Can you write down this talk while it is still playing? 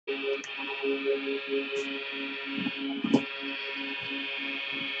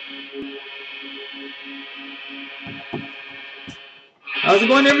How's it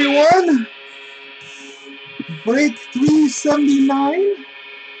going, everyone? Break 379.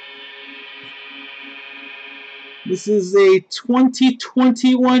 This is a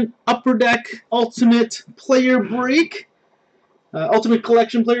 2021 Upper Deck Ultimate Player Break. Ultimate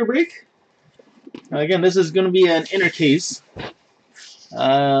Collection Player Break. Again, this is going to be an inner case.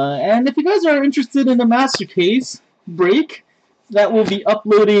 And if you guys are interested in the Master Case break, that will be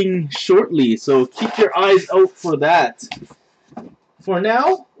uploading shortly. So keep your eyes out for that. For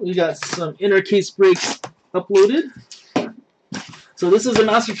now, we got some inner case breaks uploaded. So this is a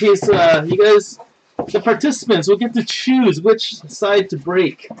Master Case. You guys, the participants, will get to choose which side to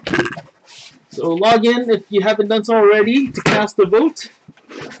break. So log in if you haven't done so already to cast a vote.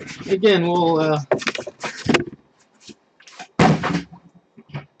 Again, we'll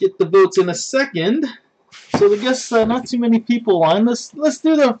get the votes in a second. So I guess not too many people on. Let's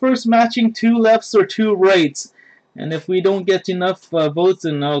do the first matching 2 lefts or 2 rights. And if we don't get enough votes,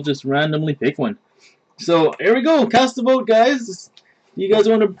 then I'll just randomly pick one. So here we go. Cast a vote, guys. You guys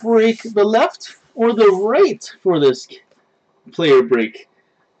want to break the left or the right for this player break?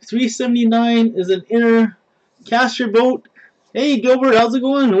 379 is an inner. Cast your vote. Hey, Gilbert, how's it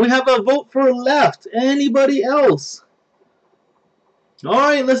going? We have a vote for left. Anybody else?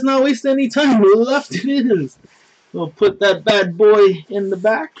 Alright, let's not waste any time. Left it is. We'll put that bad boy in the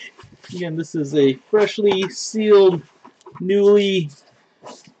back. Again, this is a freshly sealed, newly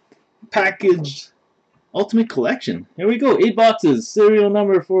packaged Ultimate Collection. Here we go. 8 boxes. Serial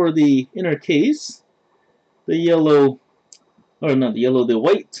number for the inner case. The yellow, or not the yellow, the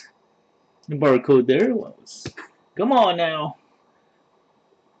white. The barcode there. Come on now.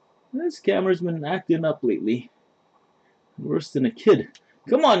 This camera's been acting up lately. Worse than a kid.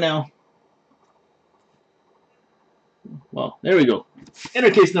 Come on now. Well, there we go. Inner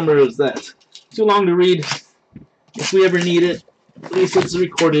case number is that. Too long to read. If we ever need it, at least it's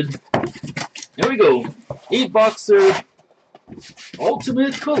recorded. There we go. 8 boxer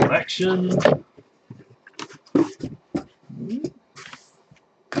Ultimate Collection.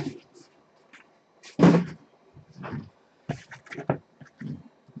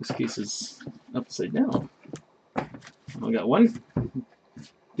 This case is upside down. I got one.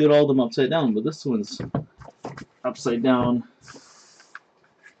 Did all of them upside down, but this one's upside down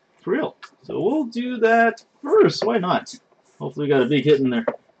for real. So we'll do that first. Why not? Hopefully we got a big hit in there.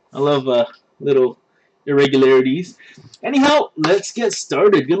 I love little irregularities. Anyhow, let's get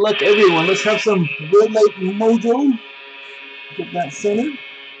started. Good luck, everyone. Let's have some red light mojo. Get that center.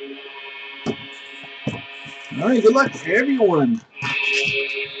 All right, good luck, everyone.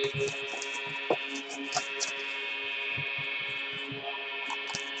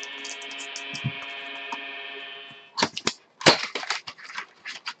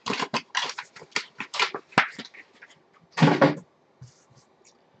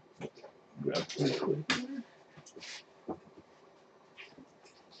 Grab pretty quick there.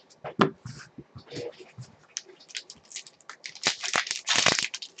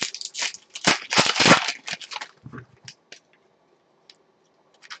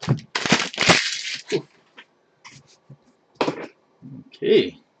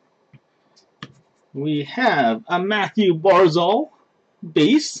 Okay. We have a Matthew Barzal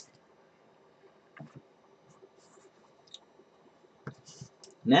base.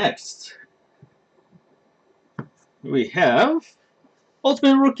 Next, we have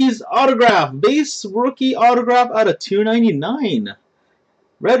Ultimate Rookies Autograph. Base rookie autograph out of 299.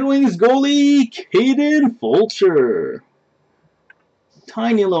 Red Wings goalie Caden Fulcher.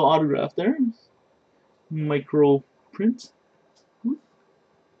 Tiny little autograph there. Micro print.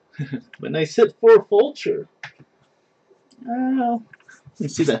 But nice hit for Fulcher. You can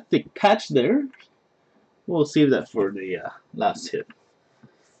see that thick patch there. We'll save that for the last hit.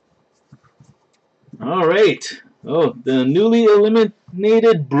 Alright. Oh, the newly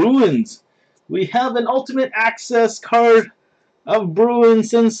eliminated Bruins. We have an Ultimate Access card of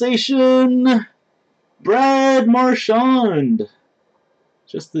Bruins sensation, Brad Marchand.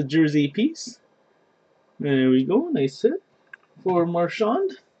 Just the jersey piece. There we go. Nice hit for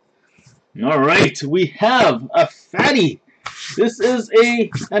Marchand. Alright, we have a fatty. This is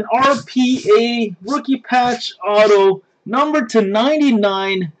an RPA rookie patch auto, numbered to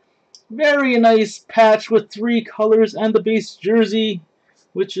 99. Very nice patch with 3 colors and the base jersey,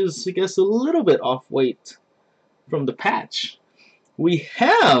 which is, I guess, a little bit off-white from the patch. We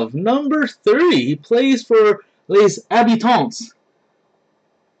have number 30. He plays for Les Habitants.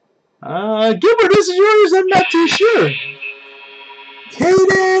 Gilbert, this is yours. I'm not too sure.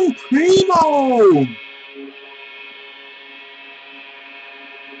 Caden Primo!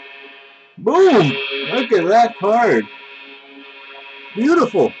 Boom! Look at that card.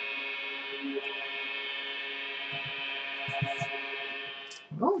 Beautiful.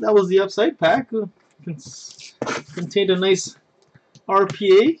 Well, that was the upside pack. Contained a nice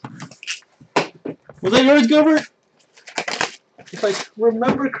RPA. Was that yours, Gilbert? If I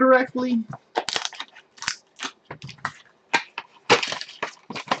remember correctly.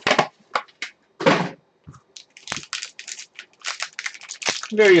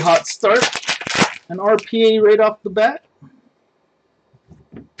 Very hot start. An RPA right off the bat.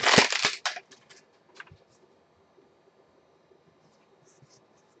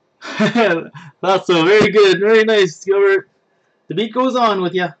 That's so very good. Very nice, Gilbert. The beat goes on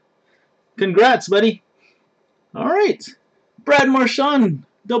with you. Congrats, buddy. All right. Brad Marchand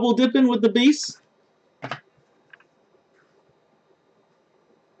double dipping with the base.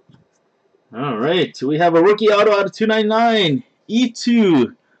 All right. We have a rookie auto out of 299.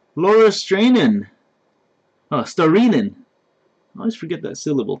 E2 Laura Strainen. Oh, Starinen. I always forget that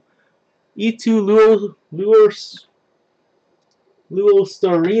syllable. E2 Luo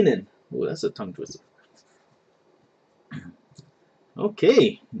Starinen. Oh, that's a tongue twister.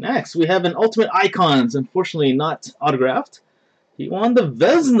 Okay, next we have an Ultimate Icons. Unfortunately, not autographed. He won the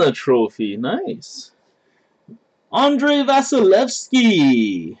Vezina Trophy. Nice. Andrei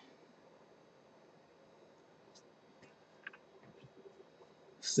Vasilevsky.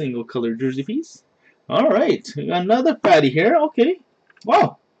 Single color jersey piece. All right, we got another fatty here. Okay,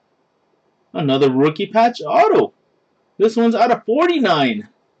 wow. Another rookie patch auto. This one's out of 49.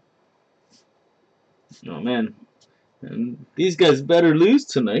 Oh, man. And these guys better lose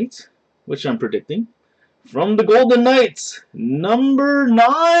tonight, which I'm predicting. From the Golden Knights, number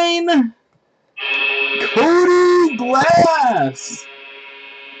 9, Cody Glass.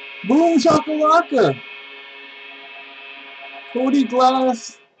 Boom shakalaka. Cody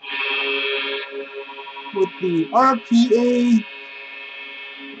Glass with the RPA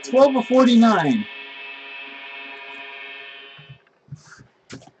 12 of 49.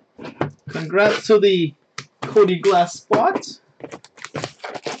 Congrats to the Cody Glass spot.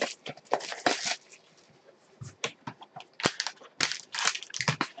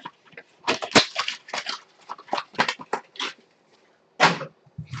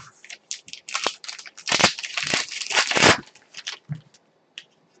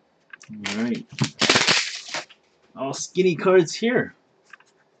 Alright. All skinny cards here.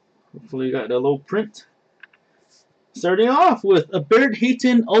 Hopefully you got a low print. Starting off with a Baird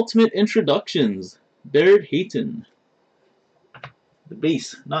Hayton Ultimate Introductions. Baird Hayton. The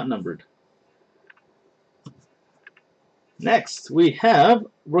base, not numbered. Next, we have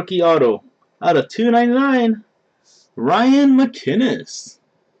rookie auto out of 299, Ryan McInnes.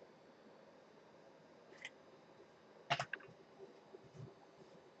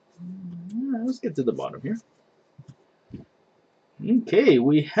 Let's get to the bottom here. Okay,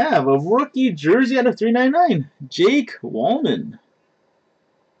 we have a rookie jersey out of 399, Jake Wallman.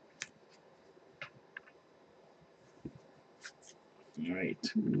 All right,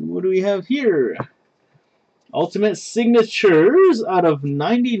 what do we have here? Ultimate Signatures out of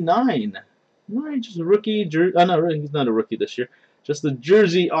 99. All right, just a rookie jersey. Oh, no, he's not a rookie this year. Just a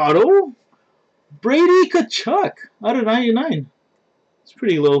jersey auto. Brady Tkachuk out of 99. It's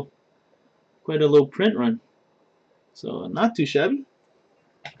pretty low. Quite a low print run. So not too shabby.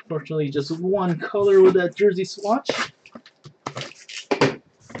 Fortunately, just one color with that jersey swatch.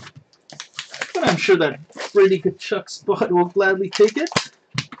 But I'm sure that Brady Tkachuk spot will gladly take it.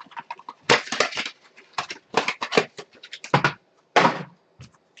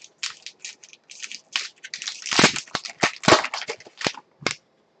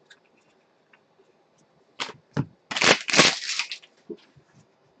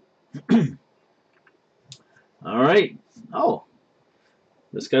 All right. Oh,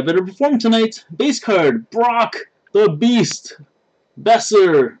 this guy better perform tonight. Base card, Brock the Beast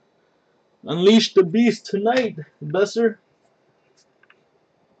Besser. Unleash the Beast tonight, Besser.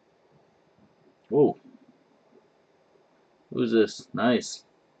 Oh, who's this? Nice.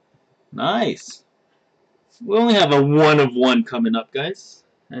 Nice. We only have a 1 of 1 coming up, guys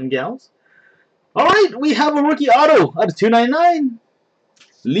and gals. All right, we have a rookie auto out of 299.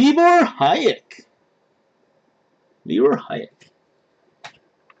 Libor Hayek. Libor Hayek.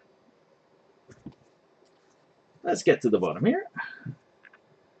 Let's get to the bottom here.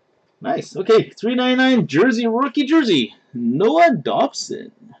 Nice. Okay, 399 jersey, rookie jersey. Noah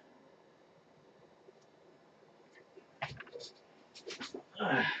Dobson.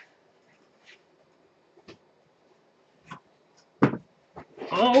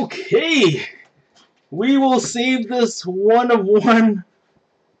 Okay, we will save this 1 of 1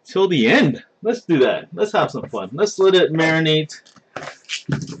 till the end. Let's do that. Let's have some fun. Let's let it marinate.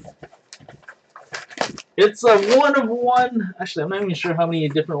 It's a 1 of 1. Actually, I'm not even sure how many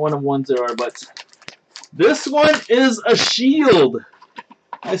different 1 of 1s there are, but this one is a shield.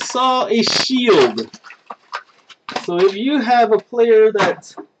 I saw a shield. So if you have a player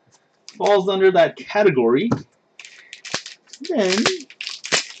that falls under that category, then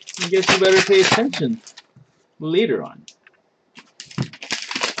I guess you better pay attention later on.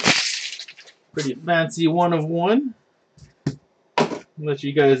 Pretty fancy 1 of 1. I'll let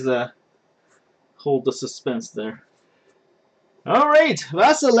you guys hold the suspense there. Alright,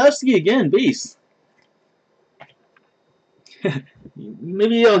 Vasilevsky again, base.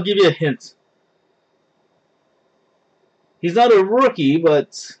 Maybe I'll give you a hint. He's not a rookie,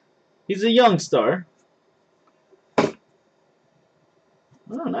 but he's a young star.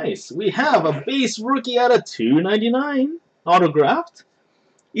 Oh, nice. We have a base rookie out of 299, autographed.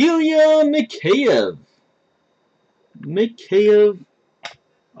 Ilya Mikheyev. Mikheyev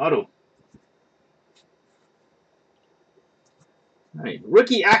auto. Alright,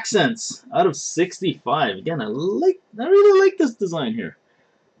 rookie accents out of 65. Again, I really like this design here.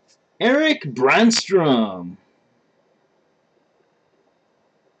 Eric Brandstrom.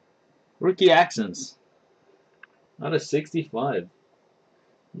 Rookie accents out of 65.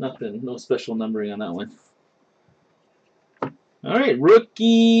 Nothing, no special numbering on that one. Alright,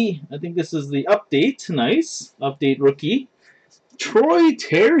 rookie. I think this is the update. Nice. Update rookie. Troy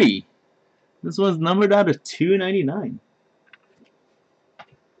Terry. This one's numbered out of 299.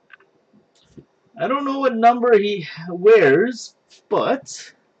 I don't know what number he wears,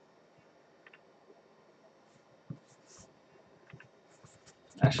 but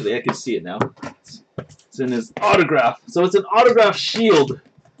actually I can see it now. It's in his autograph. So it's an autograph shield.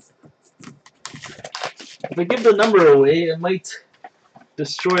 If I give the number away, it might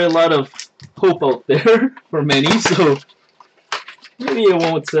destroy a lot of hope out there for many, so maybe I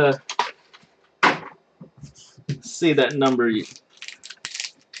won't say that number. I'm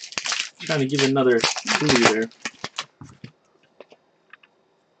trying to give another clue there.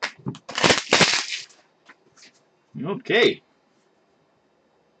 Okay.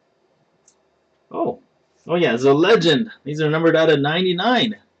 Oh yeah, it's a legend. These are numbered out of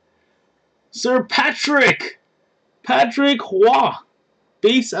 99. Sir Patrick Roy,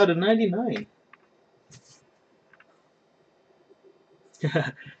 base out of 99.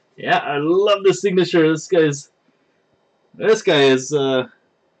 Yeah, I love the signature. This guy is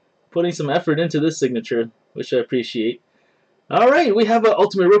putting some effort into this signature, which I appreciate. All right, we have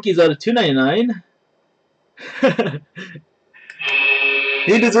Ultimate Rookies out of 299.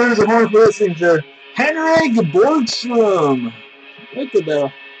 He deserves a horn for this signature. Henrik Borgstrom. Look at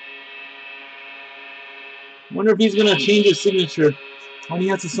that. Wonder if he's gonna change his signature when he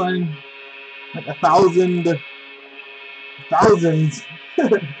has to sign like thousands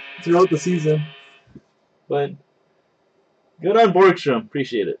throughout the season. But good on Borgstrom.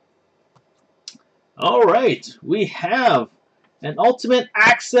 Appreciate it. All right, we have an Ultimate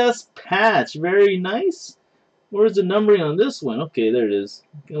Access patch. Very nice. Where's the numbering on this one? Okay, there it is.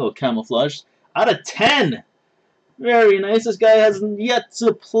 A little camouflage. Out of 10. Very nice. This guy hasn't yet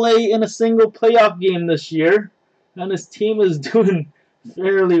to play in a single playoff game this year, and his team is doing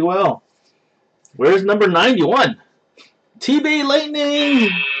fairly well. Where's number 91? T-Bay Lightning.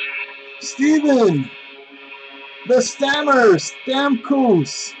 Steven. The Stammer.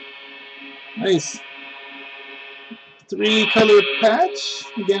 Stamkos. Nice. 3-color patch.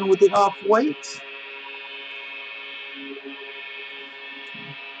 Again with the off-white.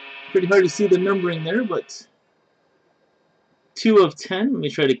 Pretty hard to see the numbering there, but 2 of 10. Let me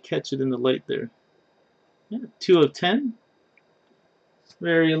try to catch it in the light there. Yeah, 2 of 10.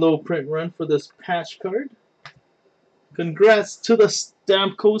 Very low print run for this patch card. Congrats to the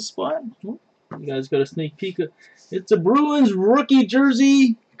Stamkos spot. Oh, you guys got a sneak peek. It's a Bruins rookie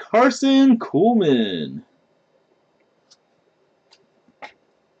jersey, Carson Coolman.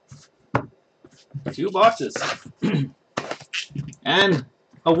 2 boxes. And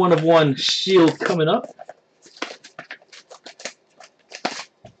a 1 of 1 shield coming up.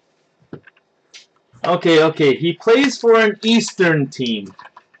 Okay. He plays for an Eastern team.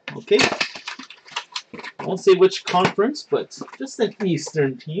 Okay. I won't say which conference, but just an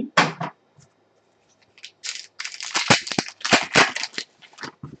Eastern team.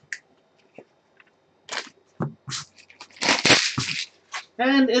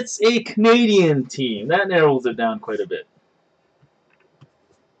 And it's a Canadian team. That narrows it down quite a bit.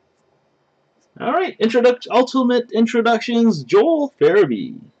 All right, ultimate introductions, Joel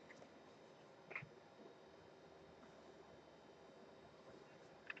Farabee.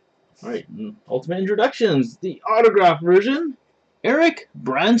 All right, ultimate introductions, the autograph version, Eric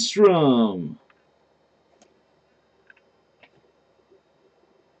Brandstrom.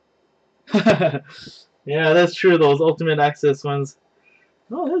 Yeah, that's true. Those ultimate access ones.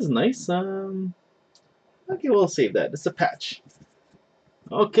 Oh, that's nice. Okay, we'll save that. It's a patch.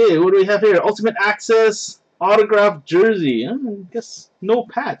 Okay, what do we have here? Ultimate access autograph jersey. I guess no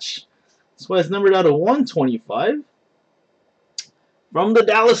patch. That's why it's numbered out of 125. From the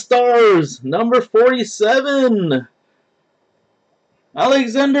Dallas Stars, number 47,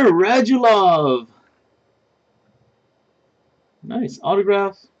 Alexander Radulov. Nice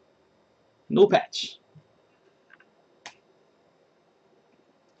autograph. No patch.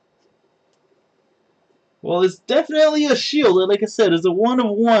 Well, it's definitely a shield. Like I said, it's a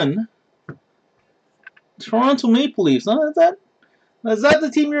 1/1. Toronto Maple Leafs. Huh? Is that the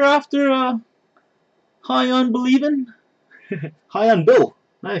team you're after? High on believing? High on Bill.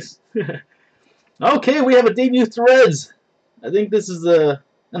 Nice. Okay, we have a debut Threads. I think this is an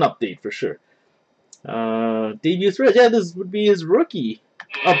update for sure. Debut Threads. Yeah, this would be his rookie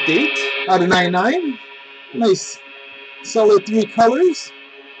update out of 99. Nice. Solid 3 colors.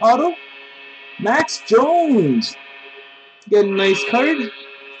 Auto. Max Jones. Getting a nice card.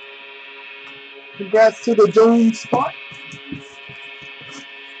 Congrats to the Jones spot.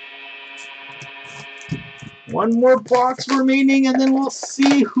 One more box remaining, and then we'll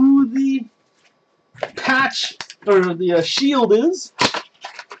see who the patch or the shield is.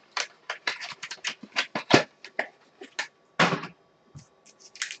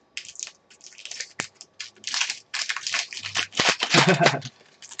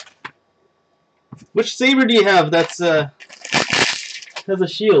 Which saber do you have that's has a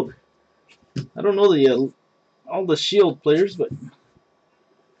shield? I don't know the all the shield players, but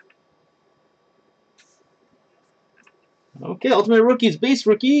okay. Ultimate Rookies base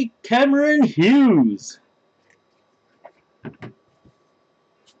rookie Cameron Hughes.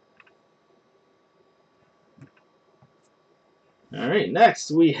 All right,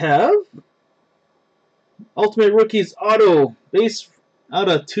 next we have Ultimate Rookies auto base out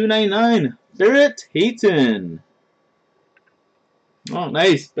of 299. Barrett Hayton. Oh,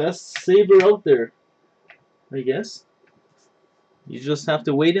 nice. Best saber out there, I guess. You just have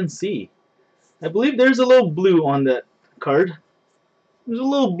to wait and see. I believe there's a little blue on that card. There's a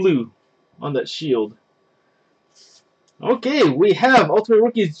little blue on that shield. Okay, we have Ultimate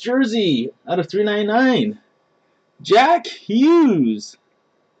Rookies jersey out of 399. Jack Hughes.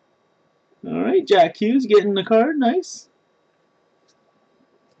 Alright, Jack Hughes getting the card. Nice.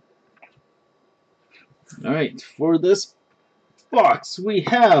 Alright, for this box, we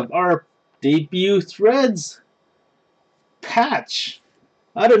have our debut Threads patch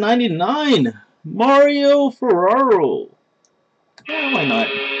out of 99. Mario Ferraro. Yeah, why not?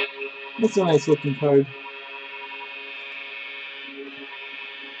 That's a nice looking card.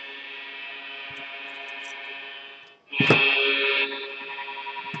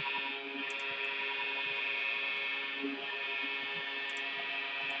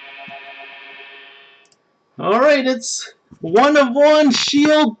 Alright, it's 1/1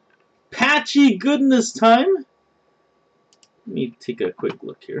 shield patchy goodness time. Let me take a quick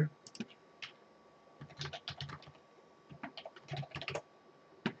look here.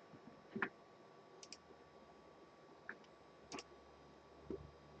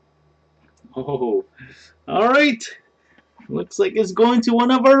 Oh, alright. Looks like it's going to one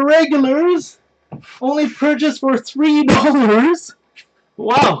of our regulars. Only purchased for $3.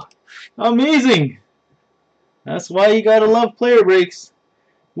 Wow, amazing. That's why you gotta love player breaks.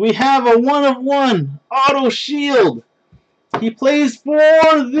 We have a 1/1 auto shield. He plays for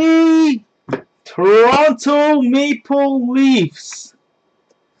the Toronto Maple Leafs.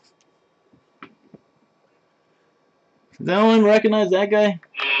 Does anyone recognize that guy?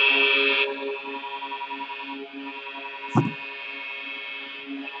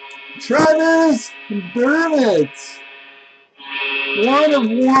 Travis Dermott.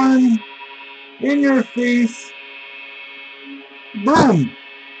 1/1 in your face. Boom.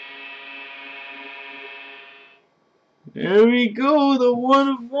 There we go, the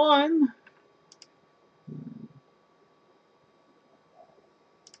 1/1.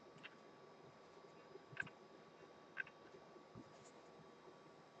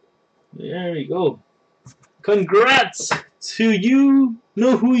 There we go. Congrats to you.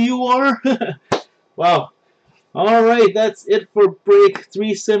 Know who you are. Wow. Alright, that's it for break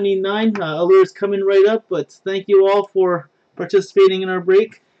 379. Alert's coming right up, but thank you all for participating in our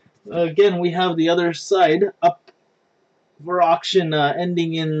break. Again, we have the other side up for auction,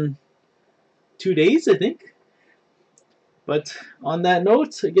 ending in 2 days, I think. But on that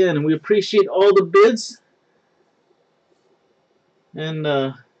note, again, we appreciate all the bids, and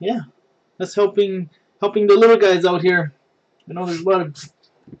yeah, that's helping the little guys out here. I know there's a lot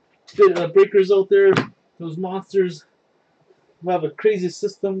of breakers out there, those monsters who have a crazy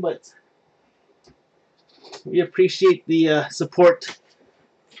system, but we appreciate the support,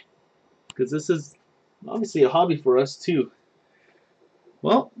 because this is obviously a hobby for us too.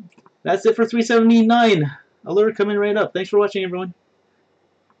 Well, that's it for 379. Alert coming right up. Thanks for watching, everyone.